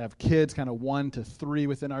have kids, kind of 1 to 3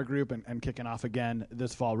 within our group, and kicking off again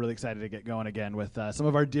this fall. Really excited to get going again with some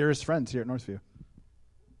of our dearest friends here at Northview.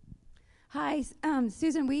 Hi,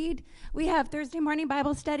 Susan Weed. We have Thursday morning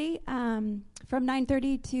Bible study from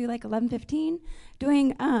 9:30 to like 11:15,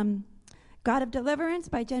 doing God of Deliverance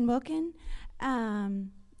by Jen Wilkin.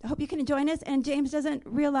 I hope you can join us. And James doesn't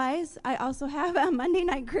realize I also have a Monday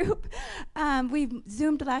night group. We've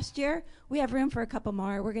Zoomed last year. We have room for a couple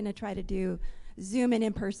more. We're going to try to do Zoom and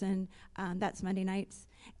in person. That's Monday nights.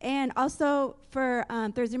 And also for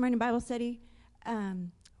Thursday morning Bible study,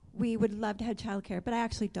 we would love to have childcare, but I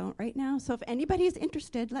actually don't right now. So if anybody is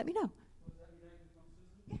interested, let me know.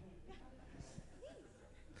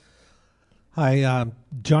 Hi,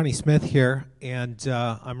 Johnny Smith here, and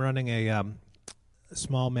I'm running a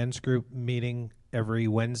small men's group meeting every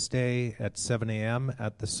Wednesday at 7 a.m.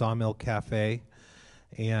 at the Sawmill Cafe.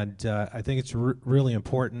 And I think it's really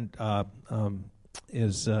important,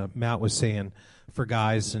 as Matt was saying, for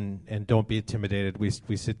guys, and don't be intimidated. We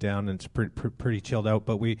sit down and it's pretty chilled out.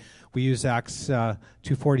 But we use Acts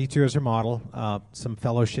 2:42 as our model, some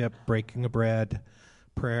fellowship, breaking of bread,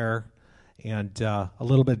 prayer, and a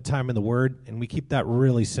little bit of time in the Word, and we keep that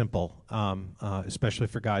really simple, especially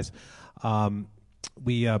for guys.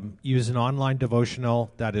 We use an online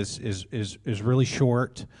devotional that is really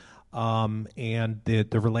short, and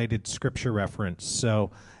the related scripture reference.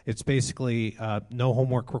 So it's basically no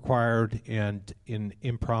homework required and an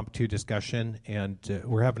impromptu discussion, and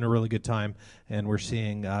we're having a really good time, and we're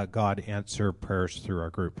seeing God answer prayers through our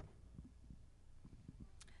group.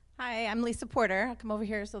 Hi, I'm Lisa Porter. I'll come over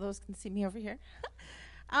here so those can see me over here.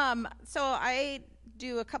 So I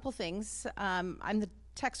do a couple things. I'm the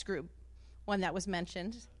text group one that was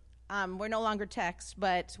mentioned. We're no longer text,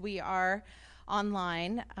 but we are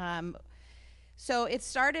online. So it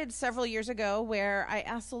started several years ago where I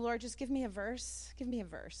asked the Lord, just give me a verse.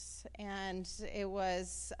 And it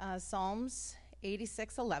was Psalms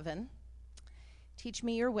 86:11. Teach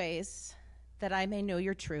me your ways that I may know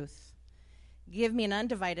your truth. Give me an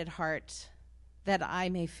undivided heart that I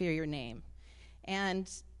may fear your name. And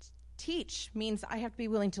teach means I have to be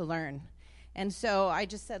willing to learn. And so I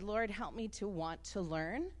just said, Lord, help me to want to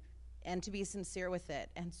learn and to be sincere with it.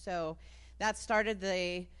 And so that started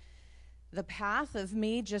the path of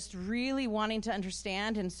me just really wanting to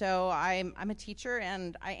understand. And so I'm a teacher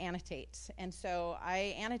and I annotate. And so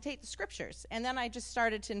I annotate the scriptures. And then I just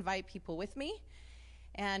started to invite people with me.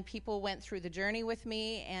 And people went through the journey with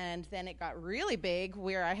me, and then it got really big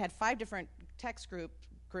where I had 5 different text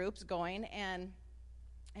groups going, and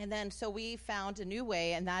then so we found a new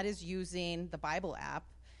way, and that is using the Bible app,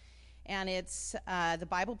 and it's the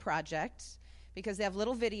Bible Project, because they have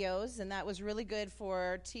little videos, and that was really good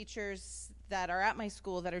for teachers that are at my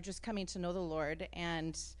school that are just coming to know the Lord,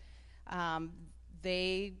 and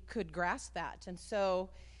they could grasp that. And so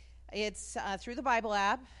it's through the Bible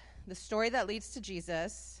app, The Story That Leads to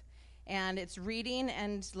Jesus, and it's reading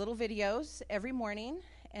and little videos every morning,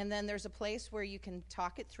 and then there's a place where you can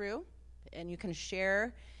talk it through, and you can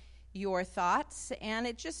share your thoughts, and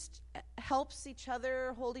it just helps each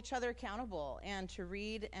other, hold each other accountable, and to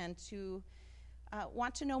read and to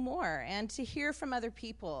want to know more, and to hear from other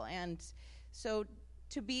people, and so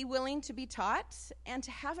to be willing to be taught, and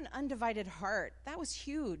to have an undivided heart. That was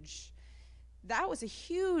huge. That was a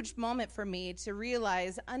huge moment for me to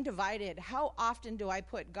realize, undivided, how often do I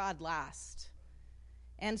put God last?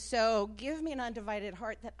 And so give me an undivided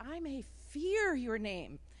heart that I may fear your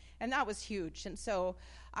name. And that was huge. And so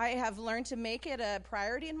I have learned to make it a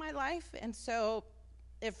priority in my life. And so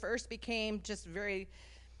it first became just very,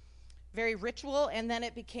 very ritual. And then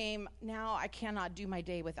it became, now I cannot do my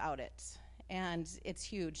day without it. And it's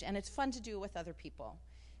huge. And it's fun to do with other people.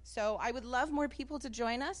 So I would love more people to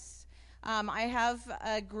join us. I have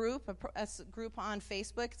a group on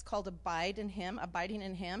Facebook. It's called Abiding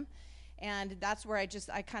in Him, and that's where I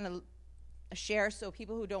kind of share, so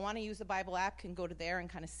people who don't want to use the Bible app can go to there and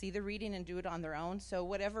kind of see the reading and do it on their own. So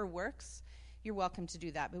whatever works, you're welcome to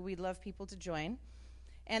do that, but we'd love people to join.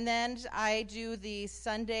 And then I do the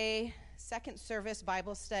Sunday second service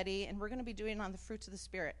Bible study, and we're going to be doing it on the fruits of the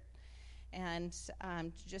Spirit, and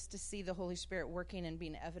just to see the Holy Spirit working and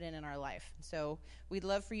being evident in our life. So we'd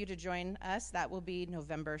love for you to join us. That will be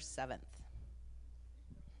November 7th.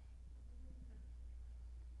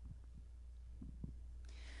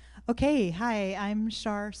 Okay, hi, I'm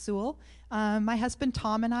Shar Sewell. My husband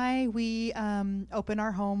Tom and I, we open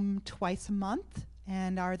our home twice a month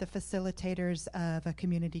and are the facilitators of a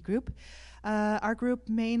community group. Our group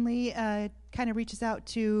mainly kind of reaches out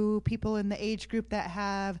to people in the age group that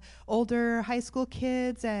have older high school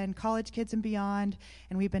kids and college kids and beyond,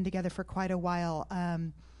 and we've been together for quite a while.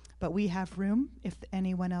 But we have room if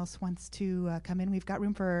anyone else wants to come in. We've got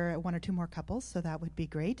room for 1 or 2 more couples, so that would be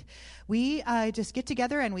great. We just get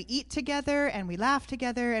together and we eat together and we laugh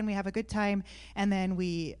together and we have a good time, and then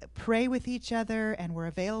we pray with each other, and we're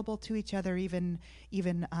available to each other even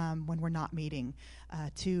when we're not meeting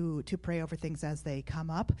to pray over things as they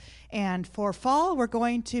come up. And for fall, we're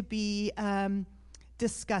going to be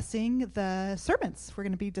discussing the sermons. We're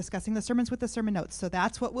going to be discussing the sermons with the sermon notes. So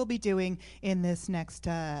that's what we'll be doing in this next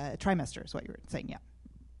trimester, is what you were saying, yeah.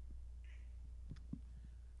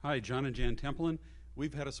 Hi, John and Jan Templin.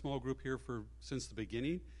 We've had a small group here since the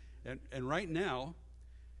beginning, and right now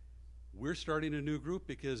we're starting a new group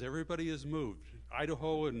because everybody has moved.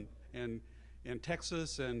 Idaho and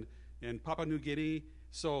Texas and Papua New Guinea.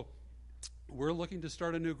 So we're looking to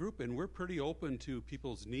start a new group, and we're pretty open to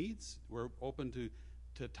people's needs. We're open to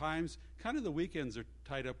times. Kind of the weekends are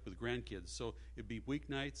tied up with grandkids, so it'd be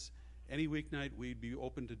weeknights. Any weeknight, we'd be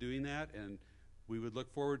open to doing that, and we would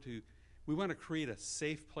look forward to. We want to create a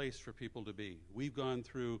safe place for people to be. We've gone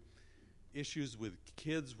through issues with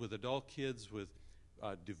kids, with adult kids, with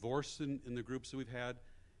divorce in the groups that we've had,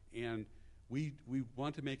 and we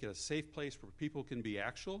want to make it a safe place where people can be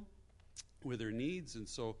actual with their needs, and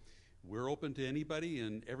so we're open to anybody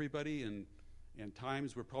and everybody, and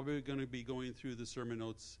times we're probably going to be going through the sermon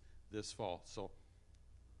notes this fall. So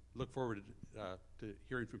look forward to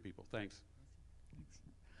hearing from people. Thanks.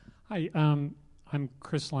 Hi, I'm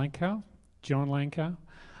Chris Lankow, Joan Lankow.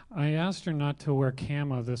 I asked her not to wear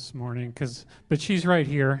camo this morning, but she's right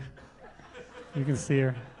here. You can see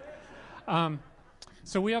her.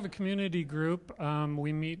 So we have a community group.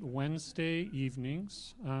 We meet Wednesday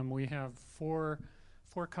evenings. We have four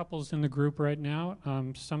couples in the group right now.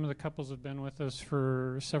 Some of the couples have been with us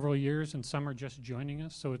for several years, and some are just joining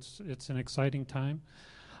us, so it's an exciting time.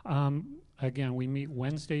 Again, we meet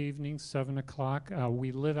Wednesday evenings, 7 o'clock.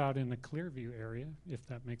 We live out in the Clearview area, if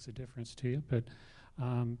that makes a difference to you. But,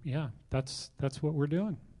 yeah, that's what we're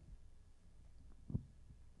doing.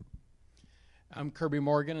 I'm Kirby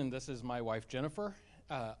Morgan, and this is my wife, Jennifer.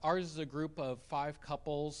 Ours is a group of 5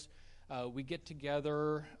 couples. We get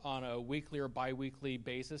together on a weekly or bi-weekly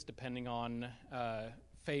basis, depending on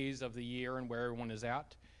phase of the year and where everyone is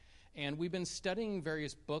at. And we've been studying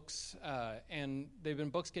various books, and they've been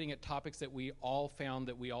books getting at topics that we all found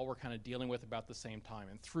that we all were kind of dealing with about the same time.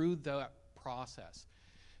 And through that process,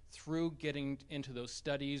 through getting into those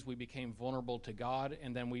studies, we became vulnerable to God,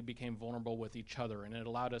 and then we became vulnerable with each other. And it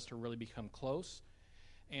allowed us to really become close.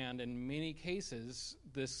 And in many cases,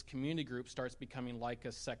 this community group starts becoming like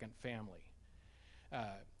a second family.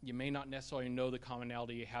 You may not necessarily know the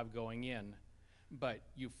commonality you have going in, but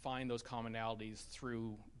you find those commonalities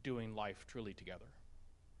through doing life truly together.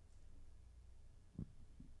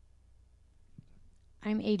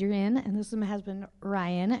 I'm Adrienne, and this is my husband,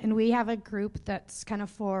 Ryan, and we have a group that's kind of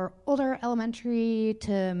for older elementary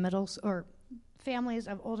to middle, or families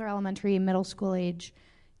of older elementary, middle school age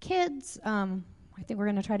kids. I think we're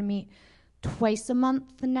going to try to meet twice a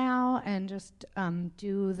month now and just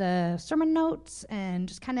do the sermon notes and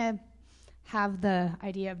just kind of have the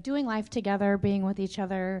idea of doing life together, being with each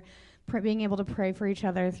other, being able to pray for each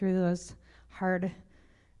other through those hard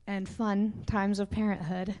and fun times of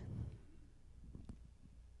parenthood.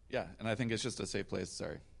 Yeah, and I think it's just a safe place,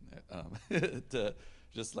 to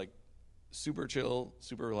just like super chill,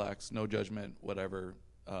 super relaxed, no judgment, whatever,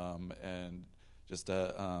 and just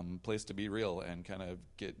a place to be real and kind of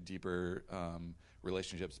get deeper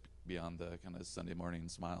relationships beyond the kind of Sunday morning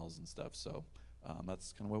smiles and stuff. So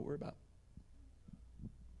that's kind of what we're about.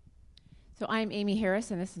 So I'm Amy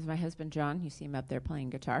Harris, and this is my husband, John. You see him up there playing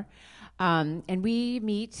guitar. And we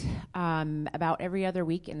meet about every other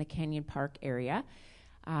week in the Canyon Park area.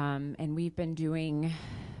 And we've been doing,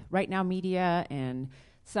 right now, media and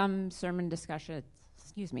some sermon discussion,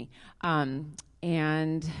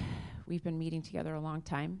 and we've been meeting together a long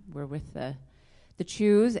time. We're with the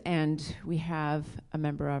Chews, and we have a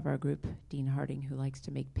member of our group, Dean Harding, who likes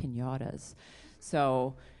to make piñatas.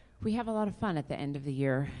 So we have a lot of fun at the end of the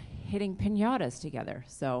year hitting piñatas together.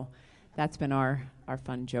 So that's been our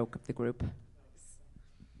fun joke of the group.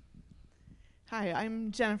 Hi,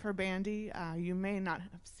 I'm Jennifer Bandy. You may not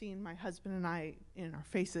have seen my husband and I in our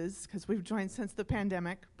faces because we've joined since the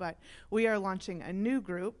pandemic, but we are launching a new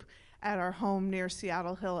group at our home near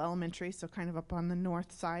Seattle Hill Elementary, so kind of up on the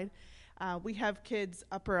north side. We have kids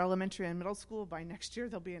upper elementary and middle school. By next year,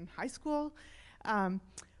 they'll be in high school.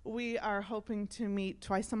 We are hoping to meet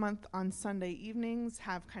twice a month on Sunday evenings,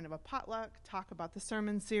 have kind of a potluck, talk about the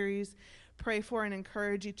sermon series, pray for and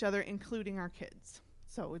encourage each other, including our kids.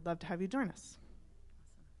 So we'd love to have you join us.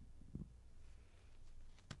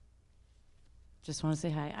 Just want to say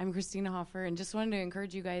hi. I'm Christina Hoffer, and just wanted to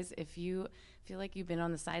encourage you guys, if you feel like you've been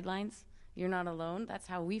on the sidelines, you're not alone. That's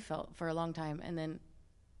how we felt for a long time. And then,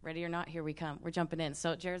 ready or not, here we come. We're jumping in.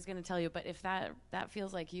 So Jared's going to tell you, but if that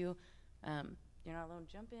feels like you, you're not alone,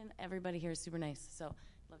 jump in. Everybody here is super nice. So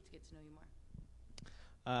I'd love to get to know you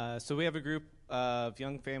more. So we have a group of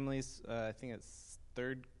young families, I think it's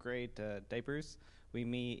 3rd grade diapers. We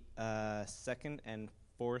meet 2nd and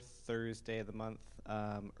 4th Thursday of the month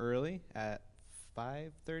early at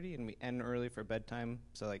 5:30, and we end early for bedtime,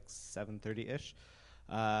 so like 7:30-ish.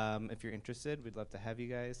 If you're interested, we'd love to have you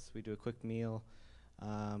guys. We do a quick meal.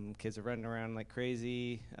 Kids are running around like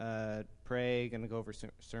crazy. Pray, going to go over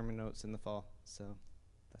sermon notes in the fall. So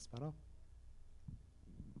that's about all.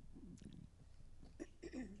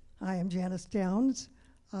 Hi, I'm Janice Downs.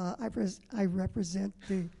 I represent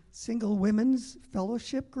the Single Women's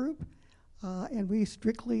Fellowship Group, and we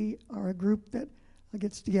strictly are a group that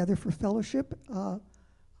gets together for fellowship,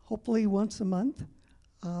 hopefully once a month.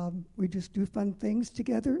 We just do fun things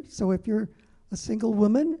together. So if you're a single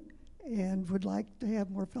woman and would like to have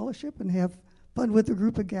more fellowship and have fun with a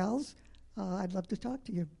group of gals, I'd love to talk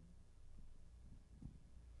to you.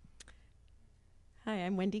 Hi,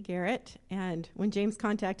 I'm Wendy Garrett, and when James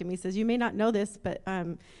contacted me, he says, you may not know this, but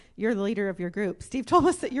you're the leader of your group. Steve told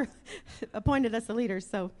us that you're appointed us a leader,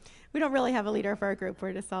 so we don't really have a leader for our group.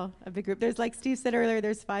 We're just all a big group. There's, like Steve said earlier,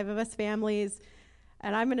 there's 5 of us families,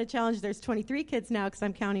 and I'm going to challenge, there's 23 kids now because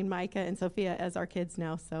I'm counting Micah and Sophia as our kids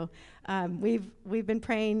now. So we've been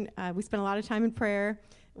praying. We spent a lot of time in prayer.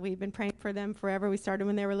 We've been praying for them forever. We started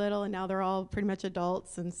when they were little, and now they're all pretty much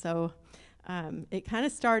adults, and so it kind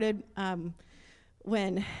of started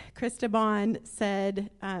when Krista Bond said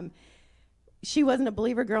she wasn't a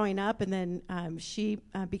believer growing up, and then she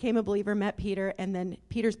became a believer, met Peter, and then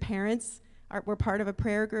Peter's parents were part of a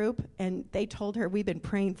prayer group, and they told her, we've been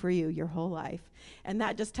praying for you your whole life. And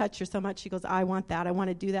that just touched her so much. She goes, I want that. I want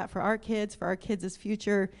to do that for our kids as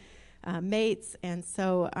future mates. And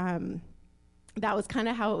so that was kind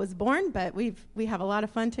of how it was born, but we have a lot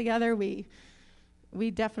of fun together. We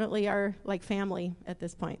definitely are like family at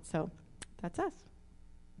this point, so that's us.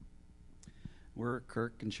 We're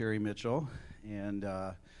Kirk and Sherry Mitchell, and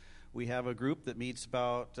we have a group that meets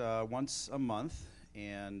about once a month,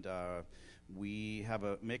 and we have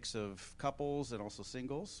a mix of couples and also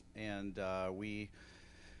singles, and I was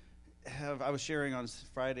sharing on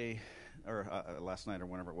Friday, or last night or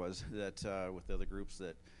whenever it was, that with the other groups,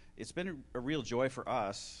 that it's been a real joy for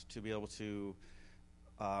us to be able to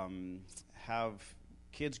have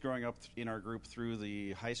kids growing up in our group through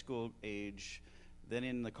the high school age, then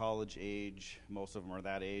in the college age, most of them are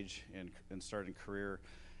that age, and starting career.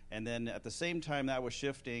 And then at the same time that was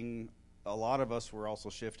shifting, a lot of us were also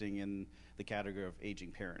shifting in the category of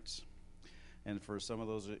aging parents. And for some of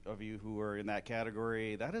those of you who are in that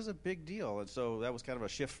category, that is a big deal. And so that was kind of a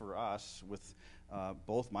shift for us with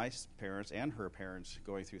both my parents and her parents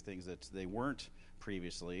going through things that they weren't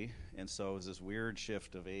previously. And so it was this weird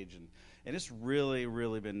shift of age. And it's really,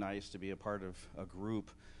 really been nice to be a part of a group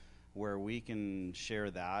where we can share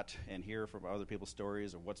that and hear from other people's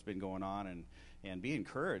stories of what's been going on, and be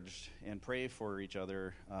encouraged and pray for each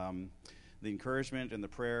other. The encouragement and the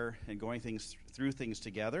prayer and going through things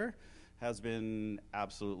together has been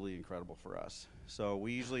absolutely incredible for us. So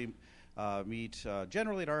we usually meet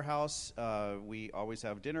generally at our house. We always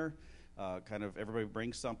have dinner. Kind of everybody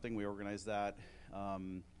brings something. We organize that.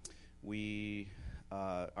 We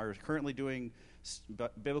are currently doing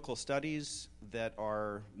biblical studies that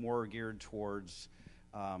are more geared towards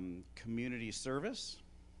community service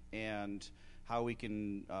and how we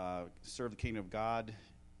can serve the kingdom of God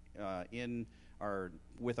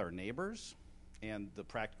with our neighbors, and the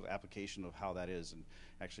practical application of how that is. And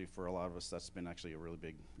actually for a lot of us, that's been actually a really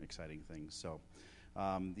big, exciting thing. So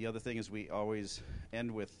the other thing is we always end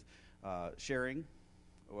with sharing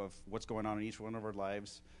of what's going on in each one of our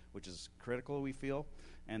lives, which is critical, we feel,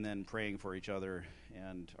 and then praying for each other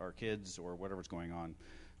and our kids or whatever's going on.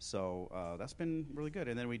 So that's been really good.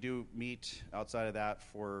 And then we do meet outside of that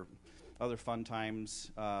for other fun times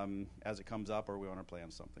as it comes up, or we want to plan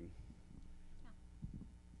something.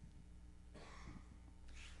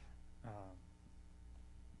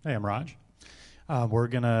 Hey, I'm Raj. We're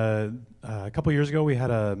going to, a couple years ago, we had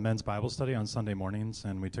a men's Bible study on Sunday mornings,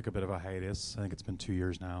 and we took a bit of a hiatus. I think it's been 2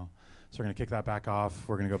 years now. So we're going to kick that back off.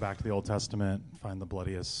 We're going to go back to the Old Testament, find the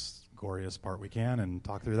bloodiest, goriest part we can, and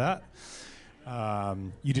talk through that.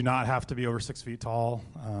 You do not have to be over 6 feet tall.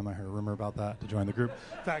 I heard a rumor about that to join the group.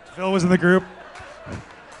 In fact, Phil was in the group.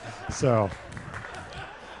 So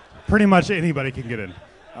pretty much anybody can get in.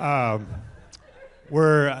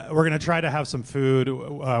 We're going to try to have some food.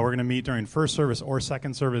 We're going to meet during first service or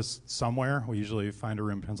second service somewhere. We usually find a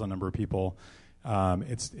room, depends on the number of people.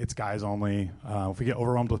 It's guys only. If we get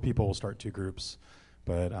overwhelmed with people, we'll start 2 groups.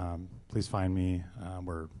 But please find me.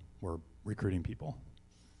 We're recruiting people.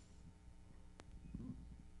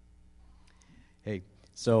 Hey,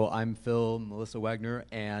 so I'm Phil, Melissa Wagner,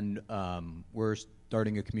 and we're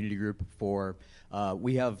starting a community group for,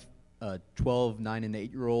 we have 12, 9, and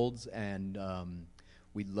 8-year-olds, and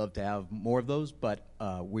we'd love to have more of those, but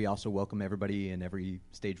we also welcome everybody in every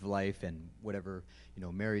stage of life and whatever,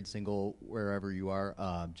 married, single, wherever you are,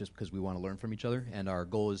 just because we want to learn from each other. And our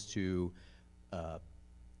goal is to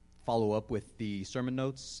follow up with the sermon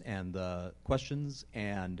notes and the questions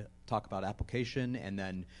and talk about application, and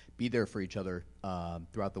then be there for each other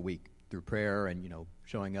throughout the week through prayer and,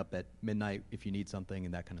 showing up at midnight if you need something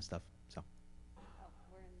and that kind of stuff. So.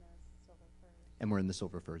 And we're in the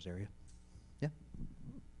Silver Firs area. Yeah.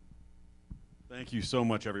 Thank you so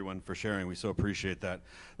much, everyone, for sharing. We so appreciate that.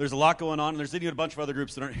 There's a lot going on, and there's even a bunch of other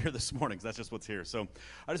groups that aren't here this morning, because that's just what's here. So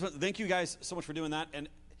I just want to thank you guys so much for doing that. And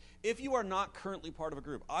If you are not currently part of a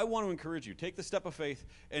group, I want to encourage you, take the step of faith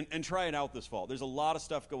and try it out this fall. There's a lot of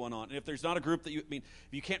stuff going on. And if there's not a group that if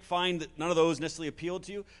you can't find that none of those necessarily appeal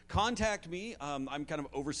to you, contact me. I'm kind of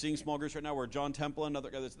overseeing small groups right now. We're John Temple,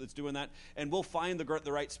 another guy that's doing that. And we'll find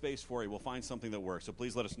the right space for you. We'll find something that works. So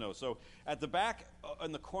please let us know. So at the back,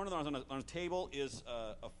 in the corner on a table is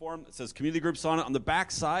a form that says community groups on it. On the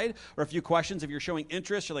back side are a few questions. If you're showing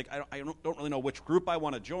interest, you're like, I don't really know which group I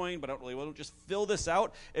want to join, but I don't really want to. Just fill this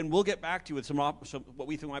out, and we'll get back to you with some what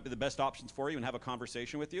we think might be the best options for you and have a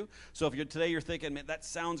conversation with you. So if you're thinking, man, that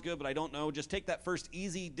sounds good, but I don't know, just take that first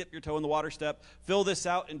easy dip your toe in the water step, fill this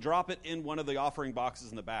out, and drop it in one of the offering boxes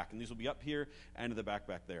in the back. And these will be up here and in the back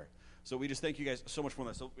there. So we just thank you guys so much for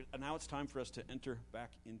that. So now it's time for us to enter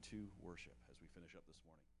back into worship.